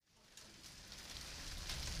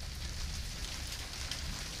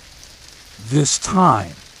This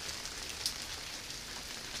time.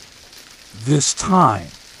 This time.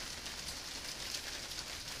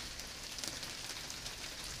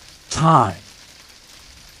 Time.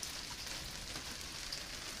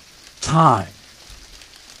 Time.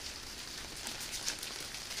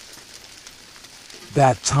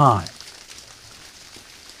 That time.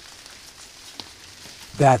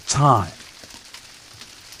 That time.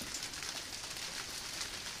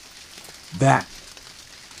 That.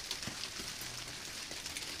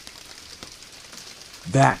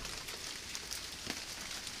 That.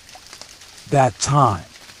 That time.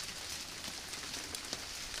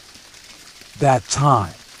 That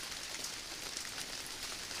time.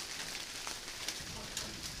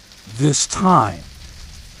 This time.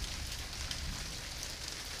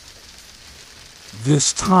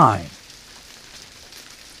 This time.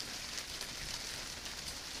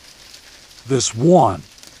 This one.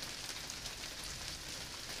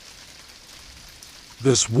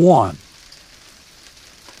 This one.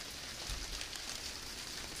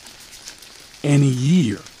 Any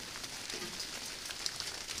year.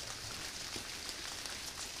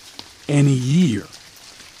 Any year.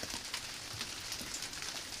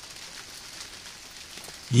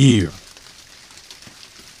 Year.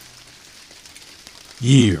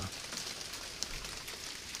 Year.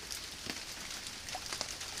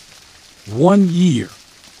 1 year.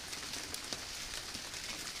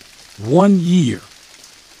 1 year.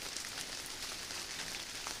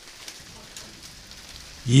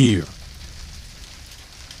 Year.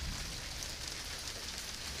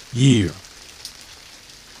 Year.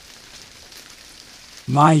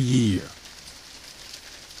 My year.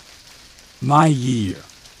 My year.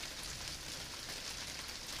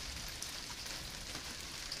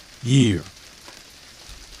 Year.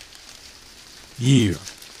 Year.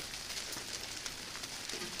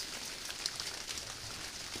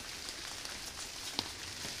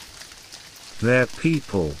 They're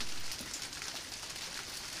people.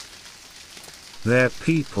 They're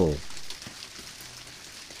people.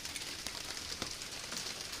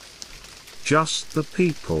 Just the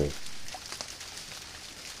people.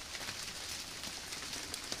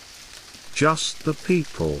 Just the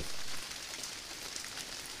people.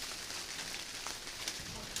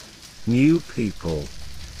 New people.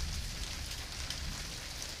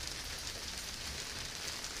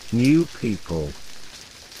 New people.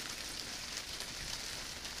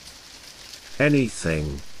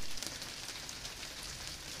 Anything.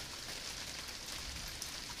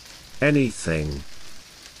 Anything.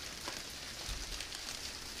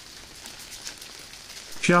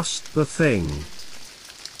 Just the thing.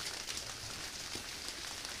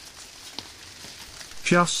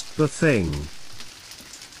 Just the thing.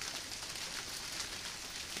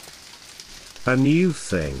 A new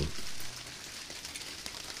thing.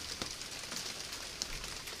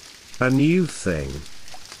 A new thing.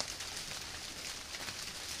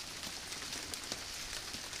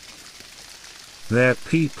 They're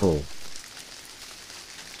people.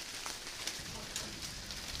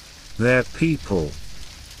 They're people.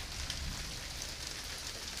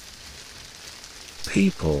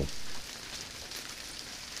 People.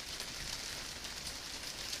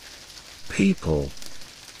 People.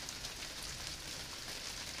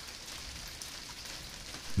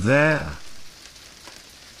 There.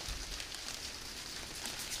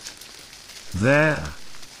 There.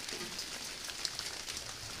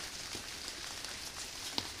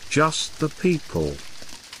 Just the people.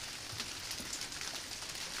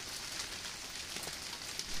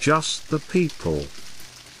 Just the people.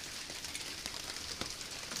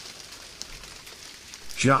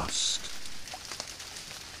 Just.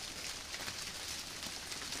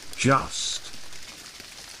 Just.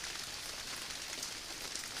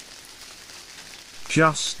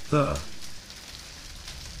 Just the.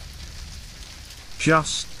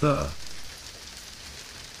 Just the.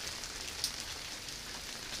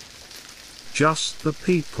 Just the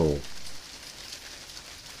people.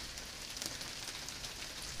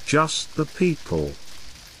 Just the people.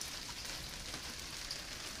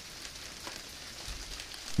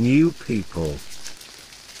 New people.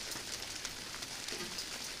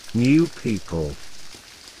 New people.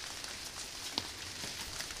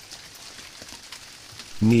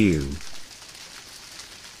 New.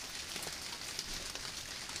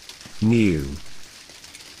 New.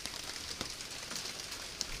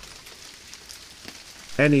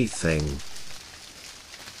 Anything.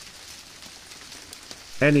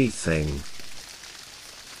 Anything.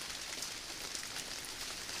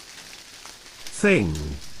 Thing.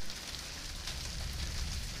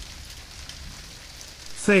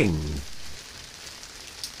 Thing.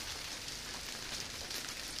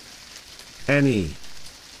 any,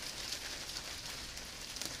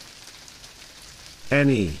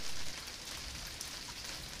 any,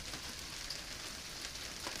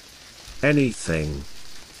 anything,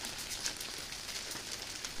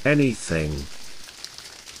 anything,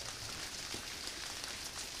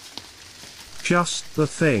 just the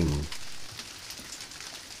thing,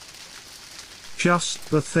 just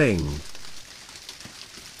the thing,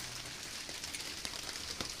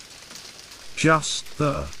 just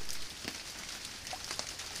the,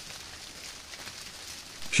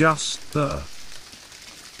 just the,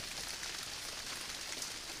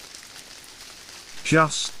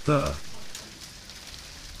 just the,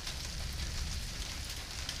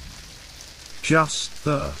 just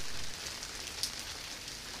the,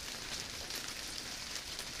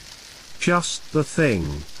 just the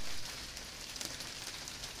thing,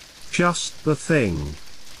 just the thing,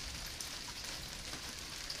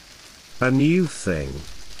 a new thing,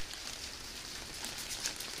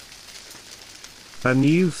 a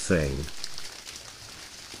new thing,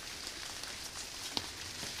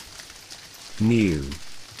 new,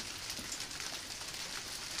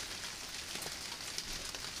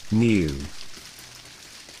 new,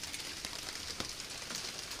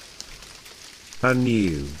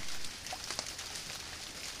 anew,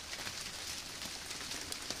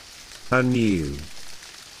 anew,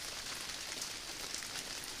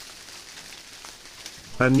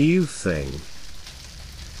 a new thing,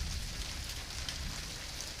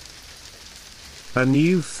 a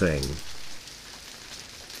new thing,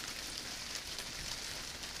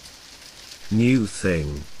 new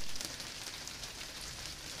thing,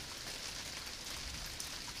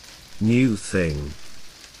 new thing,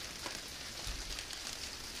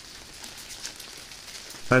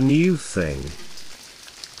 a new thing,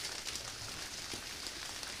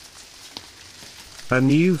 a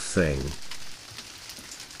new thing,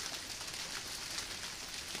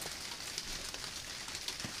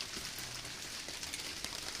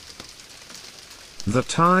 the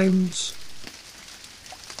times,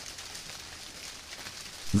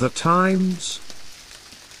 the times,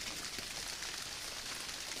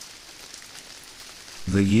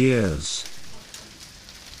 the years,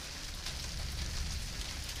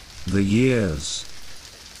 the years,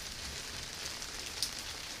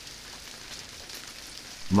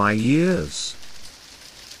 my years,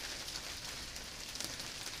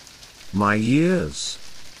 my years,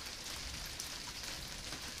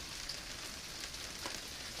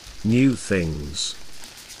 new things,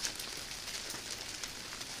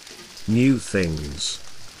 new things,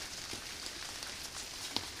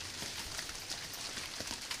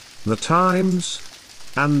 the times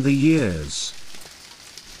and the years,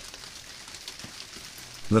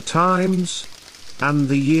 the times and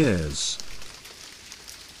the years,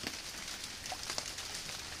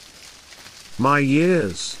 my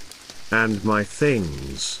years and my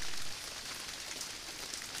things,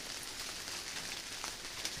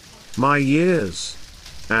 my years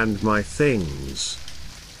and my things,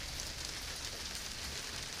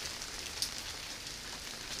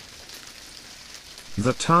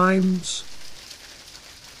 the times,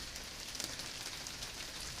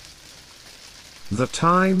 the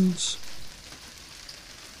times,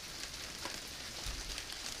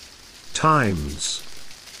 times,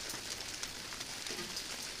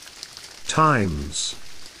 times,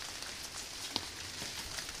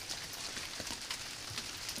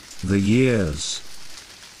 the years,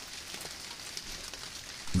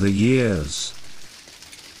 the years,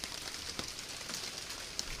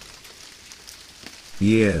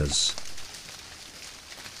 years,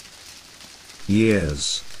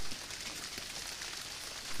 years,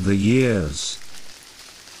 the years,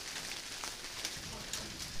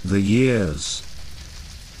 the years,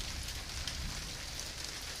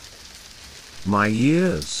 my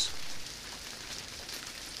years,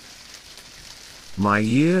 my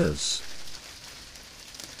years,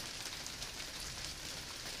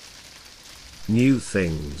 new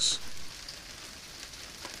things,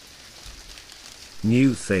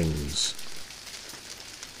 new things,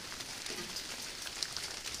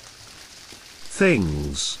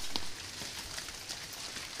 things,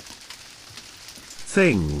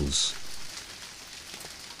 things,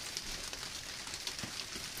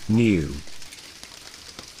 new,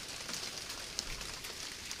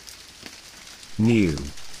 new,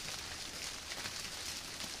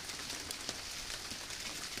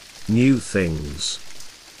 new things,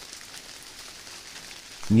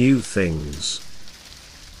 new things,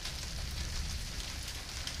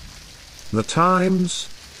 the times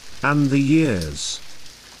and the years,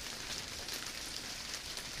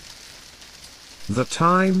 the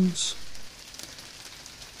times,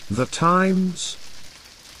 The times.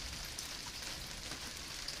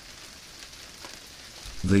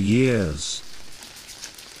 The years.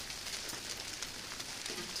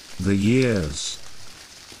 The years.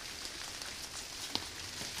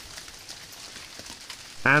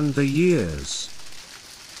 And the years.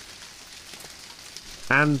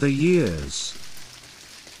 And the years.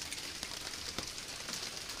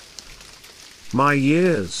 My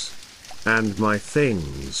years. And my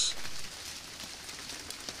things.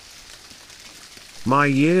 My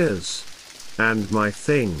years. And my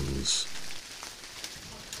things.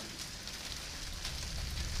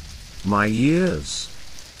 My years.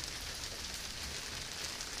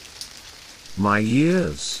 My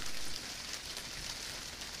years.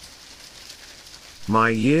 My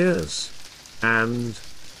years. And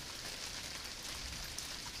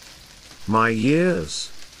my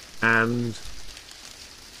years. And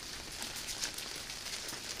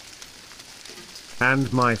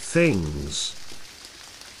my things.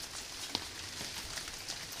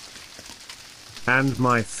 And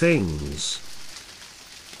my things.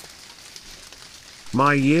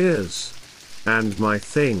 My years. And my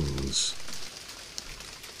things.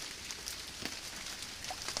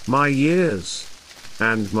 My years.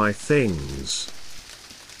 And my things.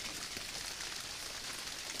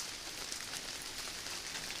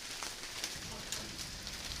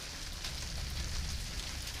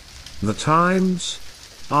 The times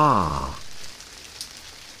are.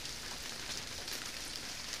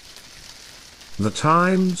 The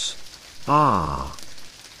times are.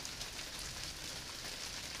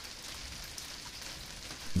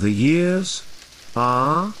 The years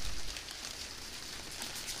are.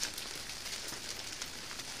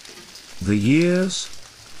 The years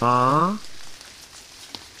are.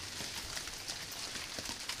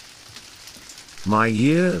 My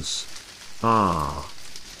years are.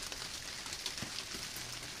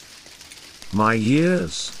 My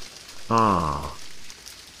years are.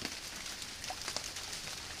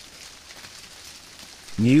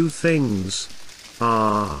 New things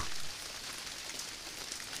are.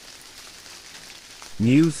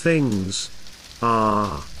 New things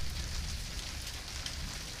are.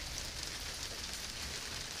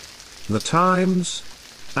 The times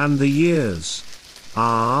and the years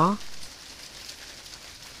are.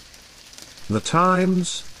 The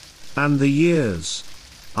times and the years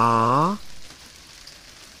are.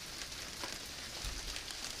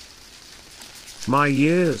 My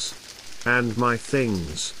years and my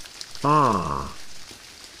things are.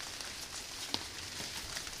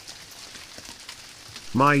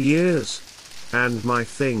 My years and my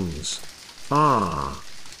things are.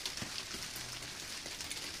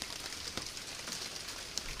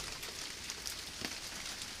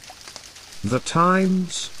 The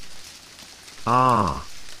times are.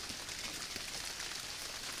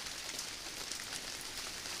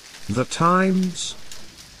 The times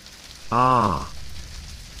are.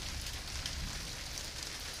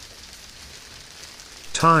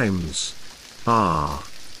 Times are.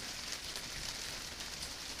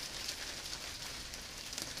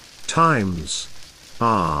 Times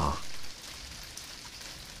are.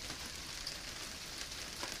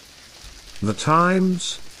 The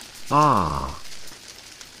times are.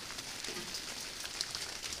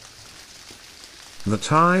 The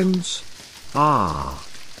times are.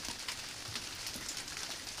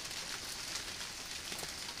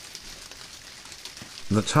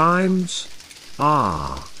 The times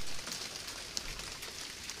are.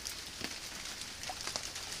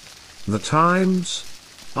 The times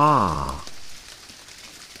are.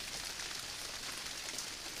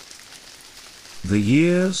 The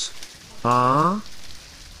years are.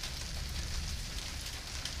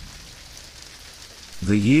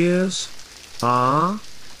 The years are.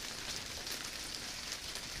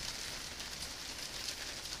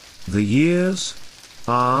 The years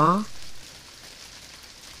are.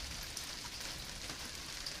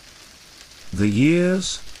 The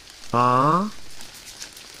years are.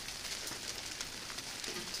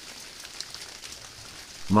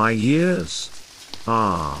 My years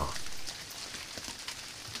are.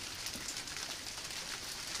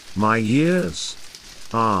 My years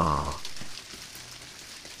are.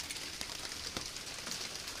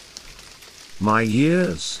 My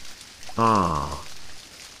years are.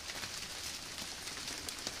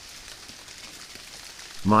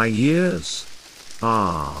 My years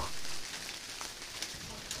are.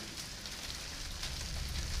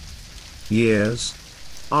 Years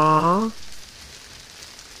are.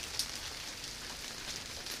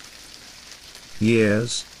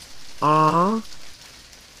 Years are.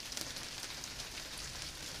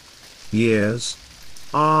 Years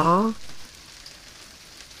are.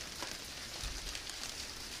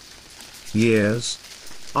 years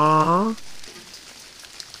are.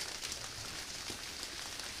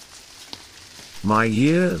 My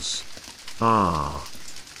years are.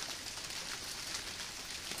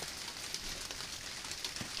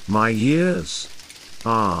 My years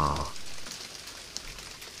are.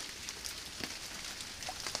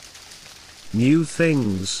 New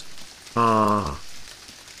things are.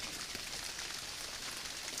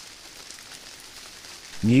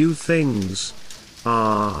 New things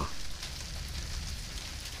are.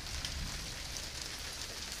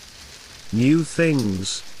 New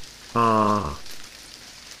things are.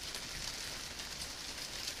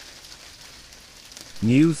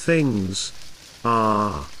 New things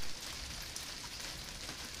are.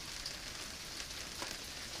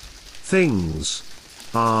 Things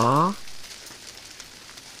are.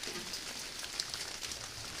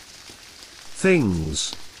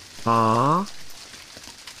 Things are.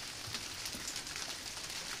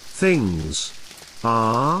 Things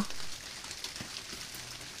are.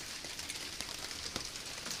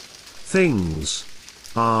 Things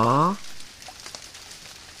are.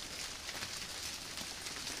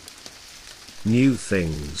 New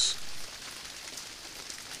things.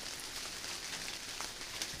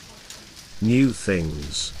 New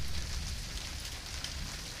things.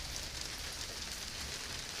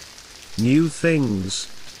 New things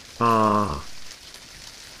are.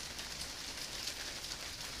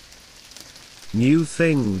 New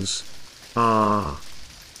things are.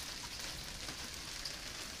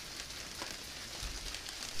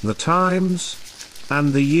 The times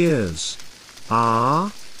and the years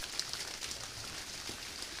are.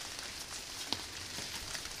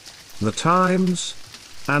 The times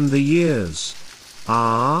and the years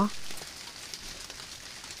are.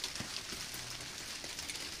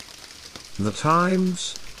 The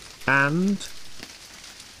times and.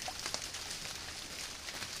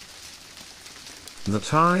 The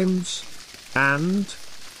times and.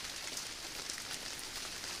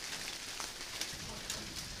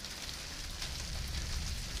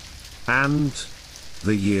 And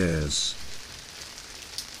the years.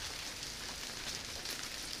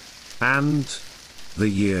 And the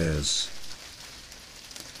years.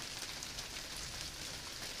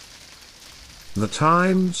 The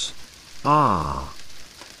times are.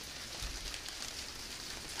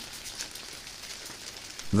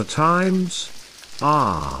 The times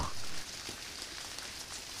are.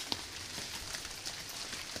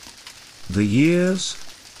 The years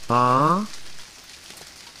are.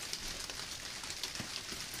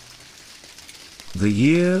 The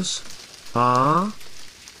years are.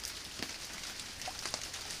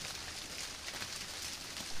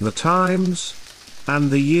 The times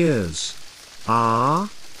and the years are.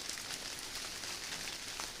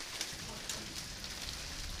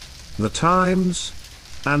 The times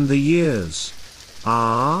and the years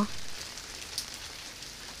are.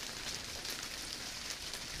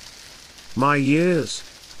 My years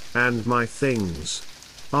and my things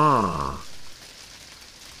are.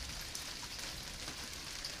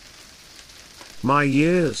 My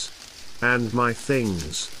years and my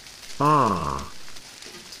things are.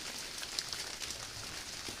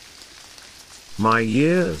 My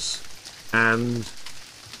years and.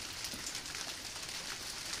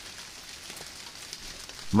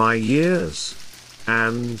 My years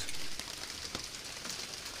and.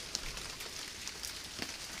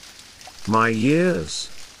 My years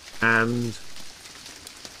and.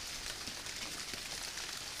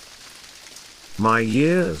 My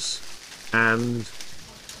years and.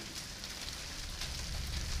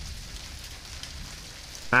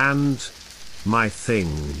 And my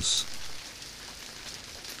things.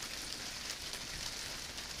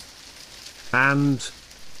 And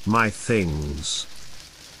my things.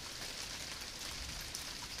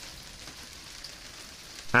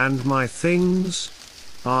 And my things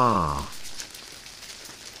are.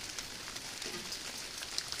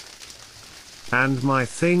 And my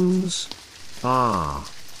things are.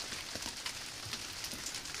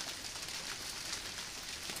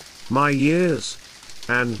 My years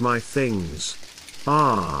and my things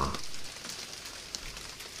are.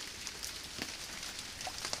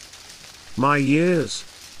 My years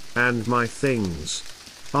and my things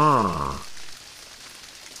are.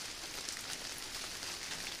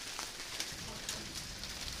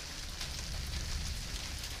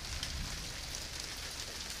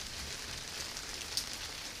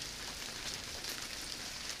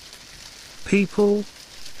 People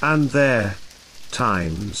and their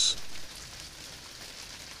times.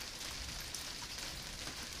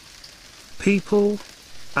 People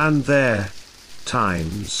and their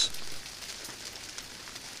times.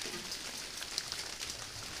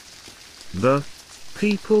 the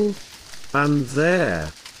people and their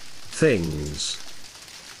things.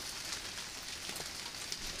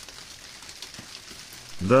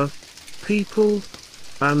 The people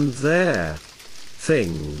and their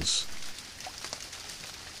things.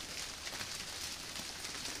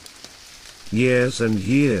 Years and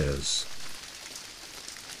years.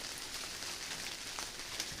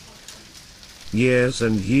 Years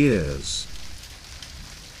and years.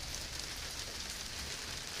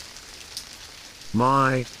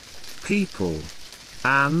 My people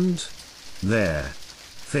and their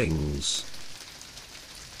things.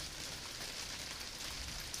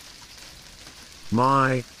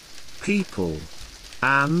 My people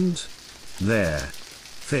and their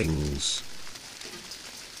things.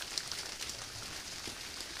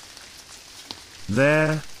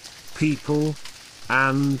 Their people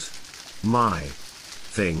and my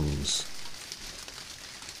things.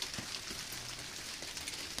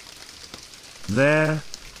 Their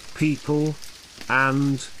people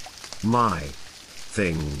and my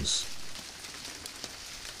things.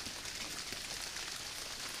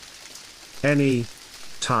 Any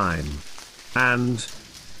time and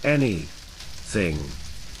anything.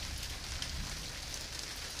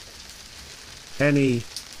 Any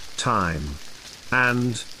time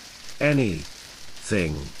and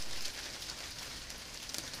anything.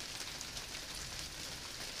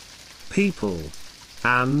 People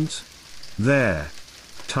and their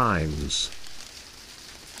times.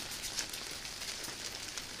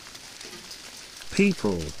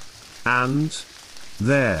 People and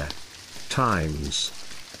their times.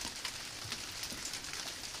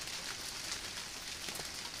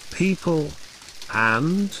 People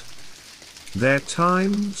and their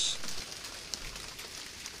times.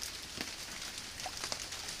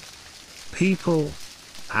 People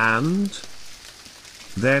and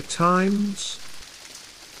their times.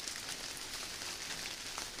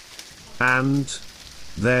 And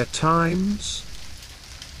their times.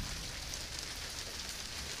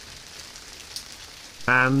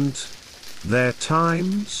 And their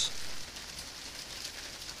times.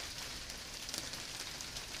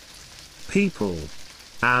 People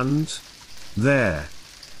and their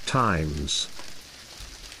times.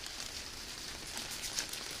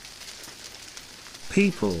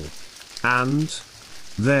 People and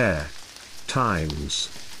their times.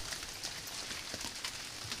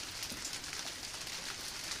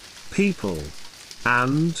 People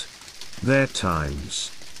and their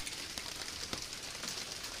times.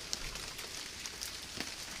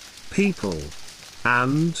 People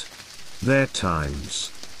and their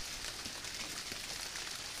times.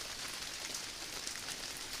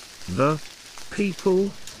 The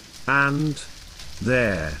people and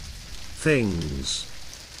their things.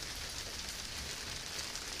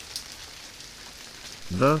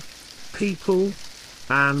 The people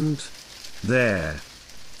and their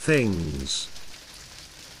things.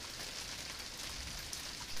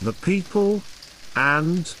 The people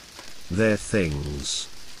and their things.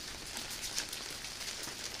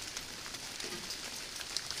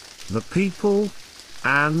 The people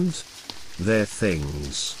and their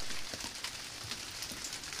things.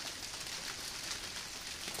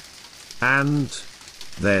 And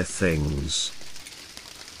their things.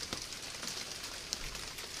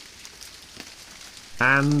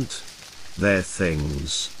 And their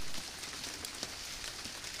things.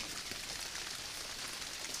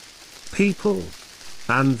 People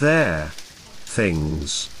and their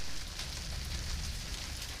things.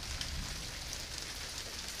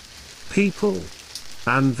 People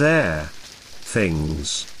and their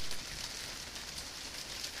things.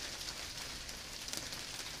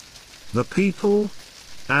 The people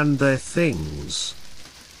and their things.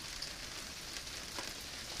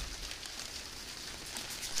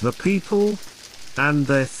 The people and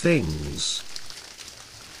their things.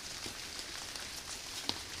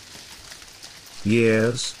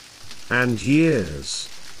 Years and years.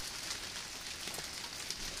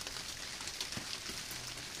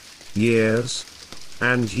 Years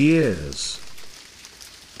and years.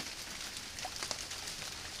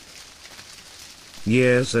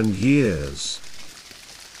 Years and years.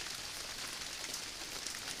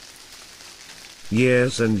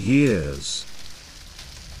 Years and years.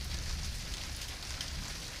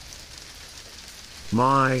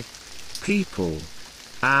 My people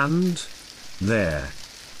and their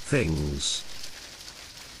things.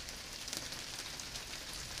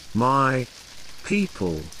 My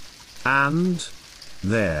people and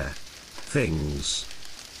their things.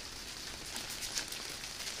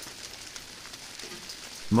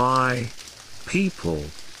 My people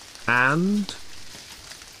and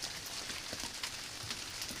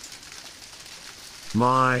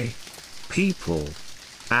my people,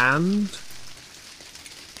 and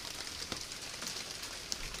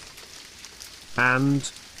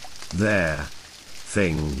their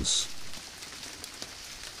things,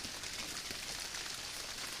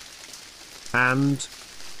 and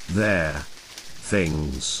their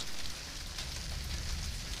things.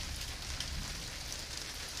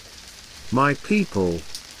 My people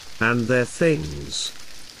and their things.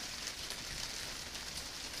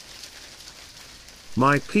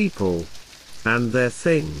 My people and their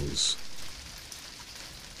things.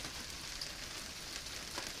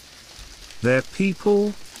 Their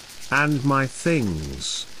people and my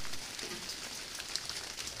things.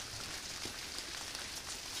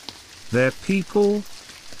 Their people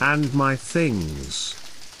and my things.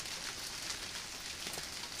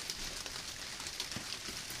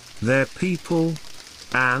 Their people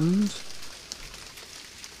and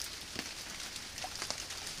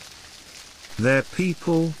their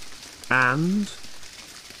people and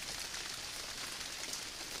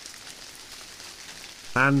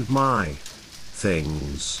my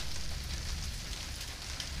things.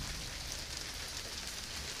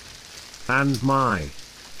 And my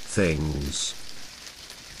things.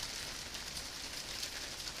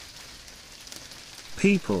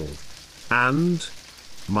 People and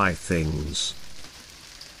my things.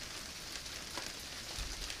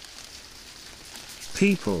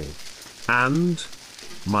 People and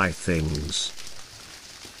my things.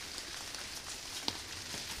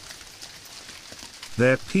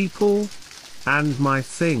 Their people and my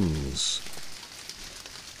things.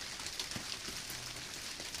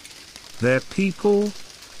 Their people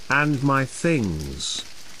and my things.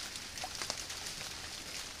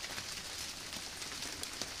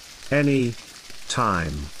 Any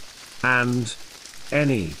time and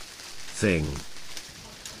anything.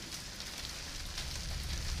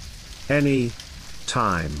 Any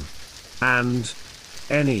time and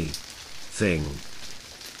anything.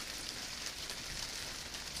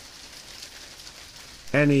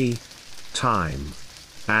 Any time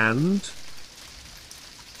and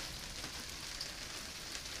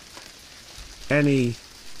any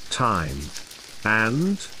time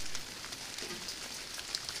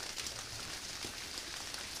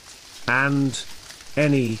and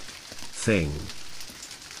anything.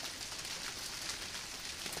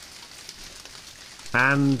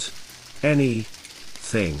 And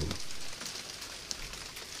anything.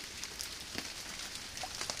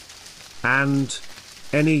 And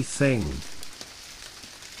anything.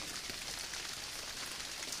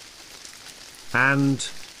 And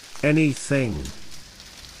anything.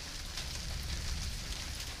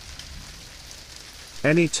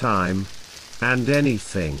 Anytime and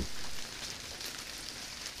anything.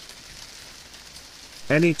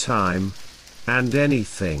 Anytime and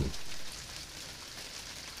anything.